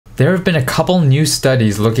There have been a couple new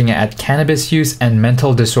studies looking at cannabis use and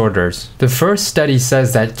mental disorders. The first study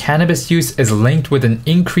says that cannabis use is linked with an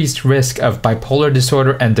increased risk of bipolar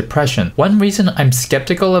disorder and depression. One reason I'm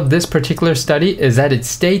skeptical of this particular study is that it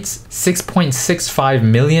states 6.65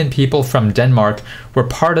 million people from Denmark were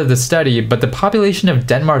part of the study, but the population of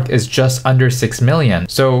Denmark is just under 6 million.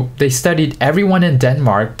 So they studied everyone in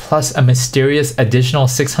Denmark plus a mysterious additional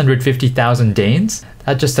 650,000 Danes?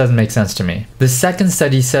 That just doesn't make sense to me. The second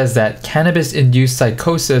study says that cannabis-induced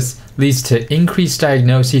psychosis leads to increased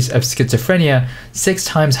diagnoses of schizophrenia 6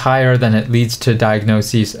 times higher than it leads to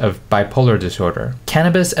diagnoses of bipolar disorder.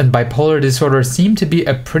 Cannabis and bipolar disorder seem to be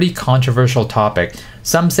a pretty controversial topic.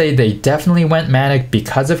 Some say they definitely went manic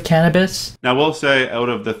because of cannabis. Now we'll say out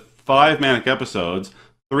of the 5 manic episodes,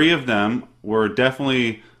 3 of them were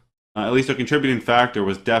definitely, at least a contributing factor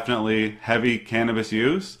was definitely heavy cannabis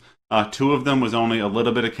use. 2 of them was only a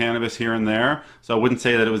little bit of cannabis here and there, so I wouldn't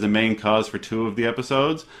say that it was the main cause for 2 of the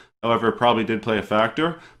episodes. However, it probably did play a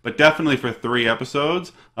factor, but definitely for 3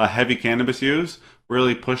 episodes, heavy cannabis use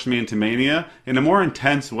really pushed me into mania in a more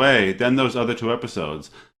intense way than those other 2 episodes.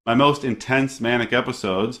 My most intense manic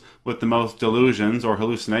episodes, with the most delusions or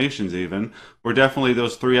hallucinations even, were definitely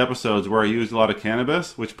those 3 episodes where I used a lot of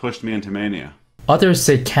cannabis, which pushed me into mania. Others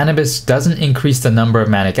say cannabis doesn't increase the number of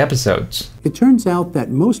manic episodes. It turns out that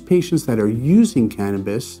most patients that are using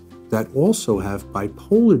cannabis that also have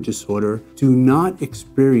bipolar disorder do not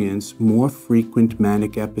experience more frequent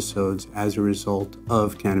manic episodes as a result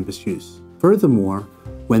of cannabis use. Furthermore,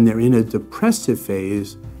 when they're in a depressive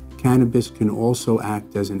phase, cannabis can also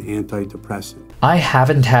act as an antidepressant. I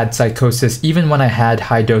haven't had psychosis even when I had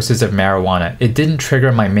high doses of marijuana. It didn't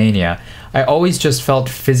trigger my mania. I always just felt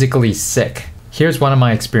physically sick. Here's one of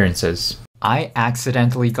my experiences. I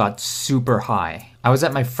accidentally got super high. I was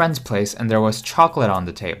at my friend's place and there was chocolate on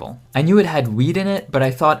the table. I knew it had weed in it, but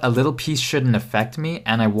I thought a little piece shouldn't affect me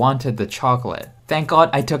and I wanted the chocolate. Thank God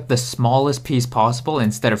I took the smallest piece possible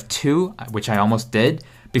instead of 2, which I almost did,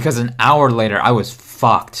 because an hour later I was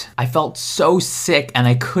fucked. I felt so sick and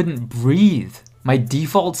I couldn't breathe. My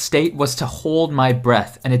default state was to hold my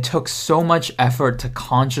breath, and it took so much effort to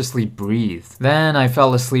consciously breathe. Then I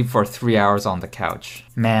fell asleep for 3 hours on the couch.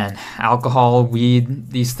 Man, alcohol, weed,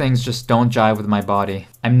 these things just don't jive with my body.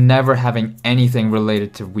 I'm never having anything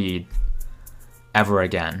related to weed ever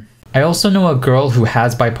again. I also know a girl who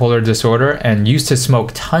has bipolar disorder and used to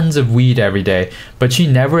smoke tons of weed every day, but she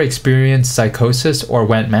never experienced psychosis or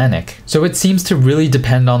went manic. So it seems to really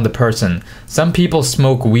depend on the person. Some people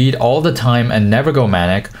smoke weed all the time and never go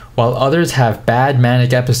manic, while others have bad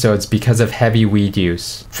manic episodes because of heavy weed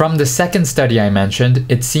use. From the second study I mentioned,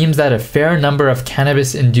 it seems that a fair number of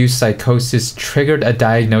cannabis-induced psychosis triggered a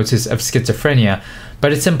diagnosis of schizophrenia,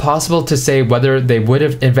 but it's impossible to say whether they would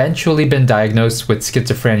have eventually been diagnosed with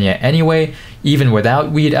schizophrenia anyway, even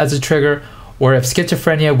without weed as a trigger, or if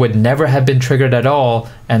schizophrenia would never have been triggered at all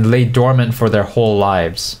and lay dormant for their whole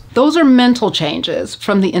lives. Those are mental changes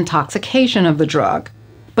from the intoxication of the drug,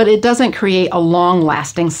 but it doesn't create a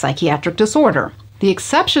long-lasting psychiatric disorder. The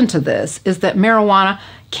exception to this is that marijuana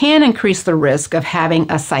can increase the risk of having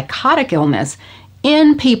a psychotic illness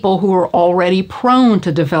in people who are already prone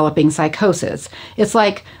to developing psychosis. It's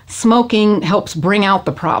like smoking helps bring out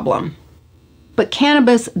the problem. But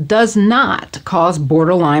cannabis does not cause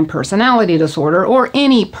borderline personality disorder or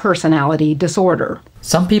any personality disorder.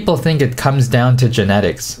 Some people think it comes down to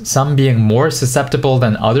genetics, some being more susceptible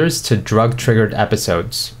than others to drug-triggered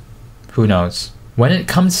episodes. Who knows? When it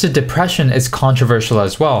comes to depression, it's controversial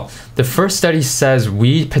as well. The first study says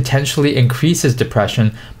weed potentially increases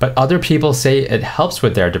depression, but other people say it helps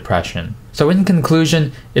with their depression. So in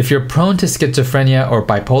conclusion, if you're prone to schizophrenia or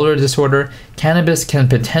bipolar disorder, cannabis can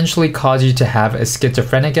potentially cause you to have a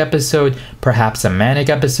schizophrenic episode, perhaps a manic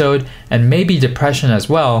episode, and maybe depression as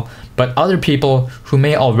well, but other people who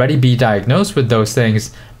may already be diagnosed with those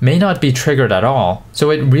things may not be triggered at all.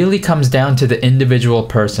 So it really comes down to the individual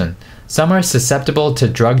person. Some are susceptible to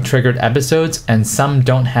drug-triggered episodes and some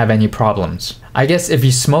don't have any problems. I guess if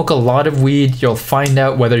you smoke a lot of weed, you'll find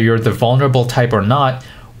out whether you're the vulnerable type or not,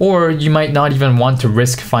 or you might not even want to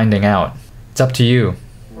risk finding out. It's up to you.